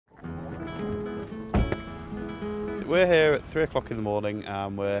we're here at 3 o'clock in the morning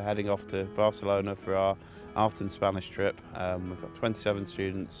and we're heading off to Barcelona for our art and Spanish trip. We've got 27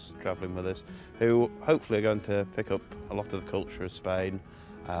 students travelling with us who hopefully are going to pick up a lot of the culture of Spain,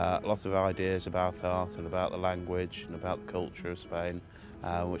 a lot of ideas about art and about the language and about the culture of Spain,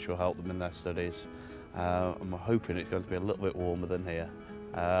 which will help them in their studies. And we're hoping it's going to be a little bit warmer than here.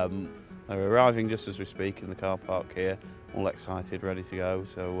 They're arriving just as we speak in the car park here, all excited, ready to go,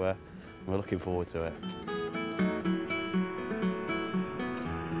 so we're looking forward to it.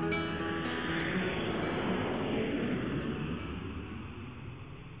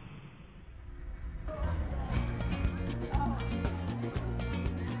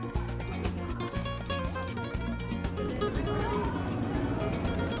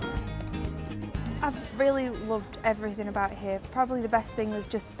 I've really loved everything about here. Probably the best thing has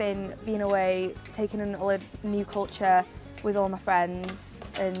just been being away, taking in a new culture with all my friends,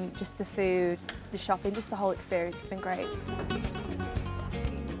 and just the food, the shopping, just the whole experience has been great.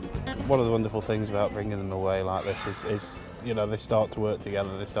 One of the wonderful things about bringing them away like this is you know, they start to work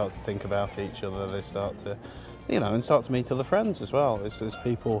together, they start to think about each other, they start to, and start to meet other friends as well. There's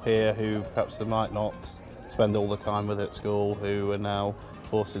people here who perhaps they might not spend all the time with at school, who are now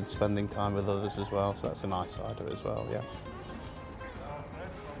forced into spending time with others as well, so that's a nice side of it as well, yeah.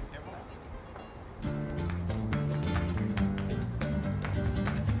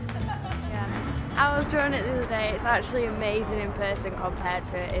 I was drawing it the other day. It's actually amazing in person compared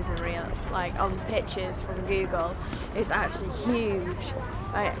to it is in real. Like on pictures from Google, it's actually huge.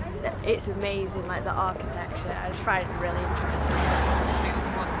 Like, it's amazing, like the architecture. I just find it really interesting.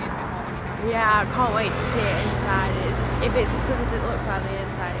 Yeah, I can't wait to see it inside. If it's as good as it looks on the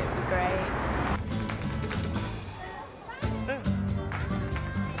inside, it would be great.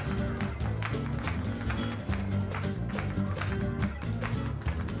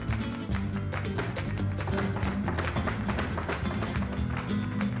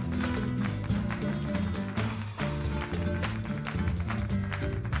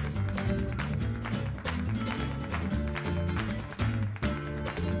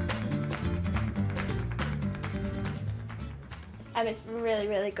 It's been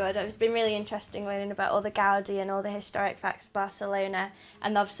really good. It's been really interesting learning about all the Gaudi and all the historic facts of Barcelona,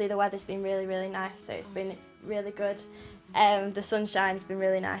 and obviously the weather's been really nice, so it's been really good. The sunshine's been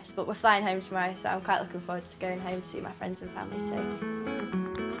really nice, but we're flying home tomorrow, so I'm quite looking forward to going home to see my friends and family too.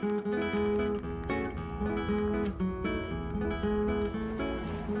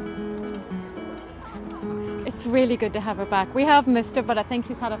 It's really good to have her back. We have missed her, but I think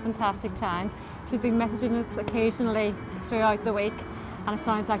she's had a fantastic time. She's been messaging us occasionally throughout the week, and it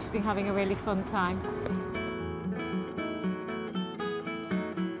sounds like she's been having a really fun time.